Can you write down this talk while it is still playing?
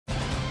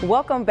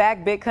Welcome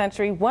back, Big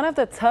Country. One of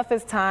the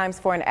toughest times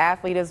for an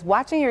athlete is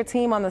watching your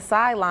team on the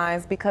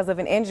sidelines because of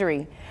an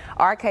injury.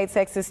 Our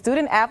KTXS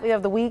Student Athlete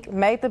of the Week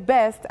made the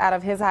best out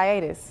of his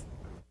hiatus.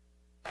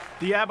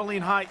 The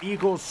Abilene High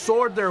Eagles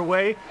soared their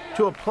way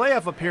to a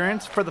playoff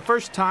appearance for the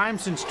first time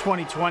since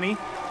 2020.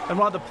 And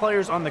while the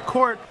players on the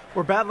court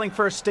were battling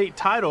for a state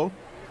title,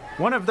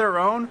 one of their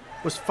own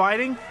was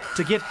fighting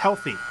to get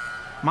healthy.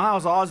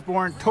 Miles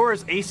Osborne tore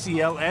his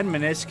ACL and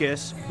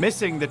meniscus,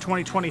 missing the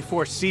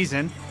 2024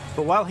 season.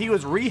 But while he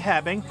was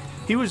rehabbing,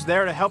 he was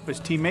there to help his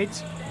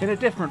teammates in a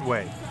different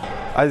way.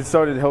 I just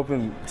started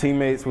helping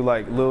teammates with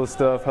like little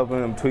stuff,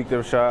 helping them tweak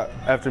their shot.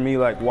 After me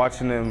like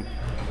watching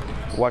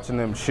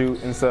them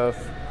shoot and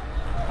stuff,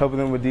 helping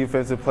them with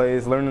defensive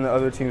plays, learning the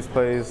other team's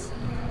plays,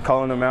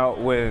 calling them out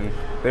when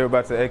they were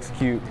about to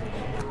execute.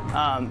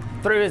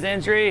 Through his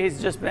injury, he's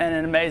just been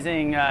an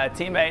amazing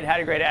teammate, had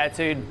a great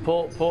attitude,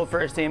 pulled for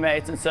his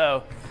teammates, and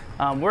so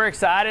we're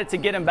excited to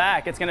get him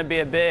back. It's going to be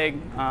a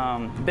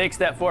big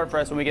step forward for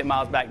us when we get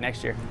Miles back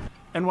next year.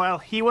 And while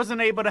he wasn't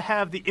able to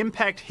have the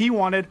impact he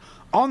wanted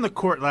on the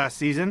court last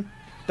season,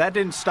 that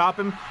didn't stop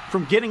him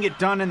from getting it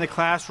done in the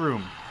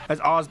classroom,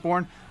 as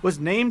Osborne was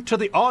named to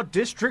the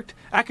all-district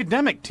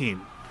academic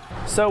team.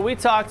 So we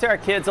talk to our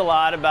kids a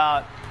lot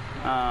about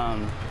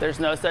there's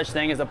no such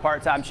thing as a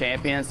part-time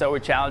champion, so we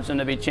challenge them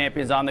to be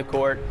champions on the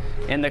court,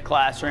 in the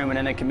classroom, and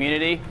in the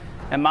community.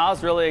 And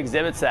Miles really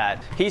exhibits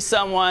that. He's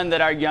someone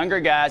that our younger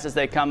guys, as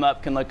they come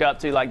up, can look up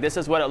to, like this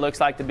is what it looks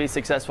like to be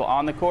successful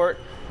on the court,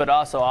 but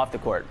also off the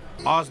court.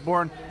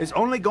 Osborne is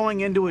only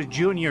going into his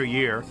junior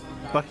year,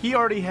 but he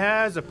already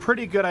has a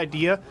pretty good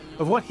idea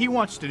of what he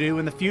wants to do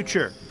in the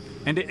future,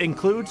 and it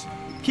includes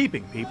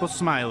keeping people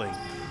smiling.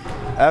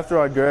 After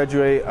I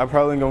graduate, I'm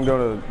probably going to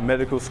go to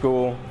medical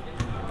school,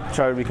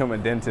 try to become a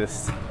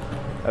dentist.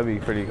 That'd be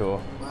pretty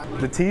cool.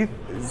 The teeth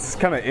is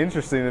kind of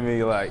interesting to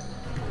me,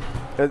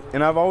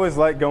 and I've always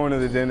liked going to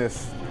the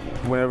dentist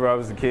whenever I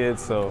was a kid,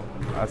 so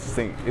I just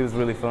think it was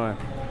really fun.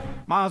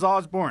 Miles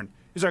Osborne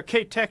is our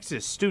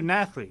KTXS Student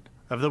Athlete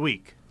of the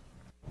Week.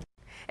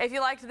 If you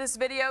liked this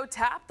video,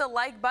 tap the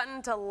like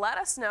button to let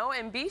us know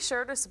and be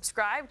sure to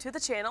subscribe to the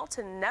channel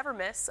to never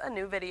miss a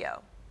new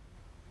video.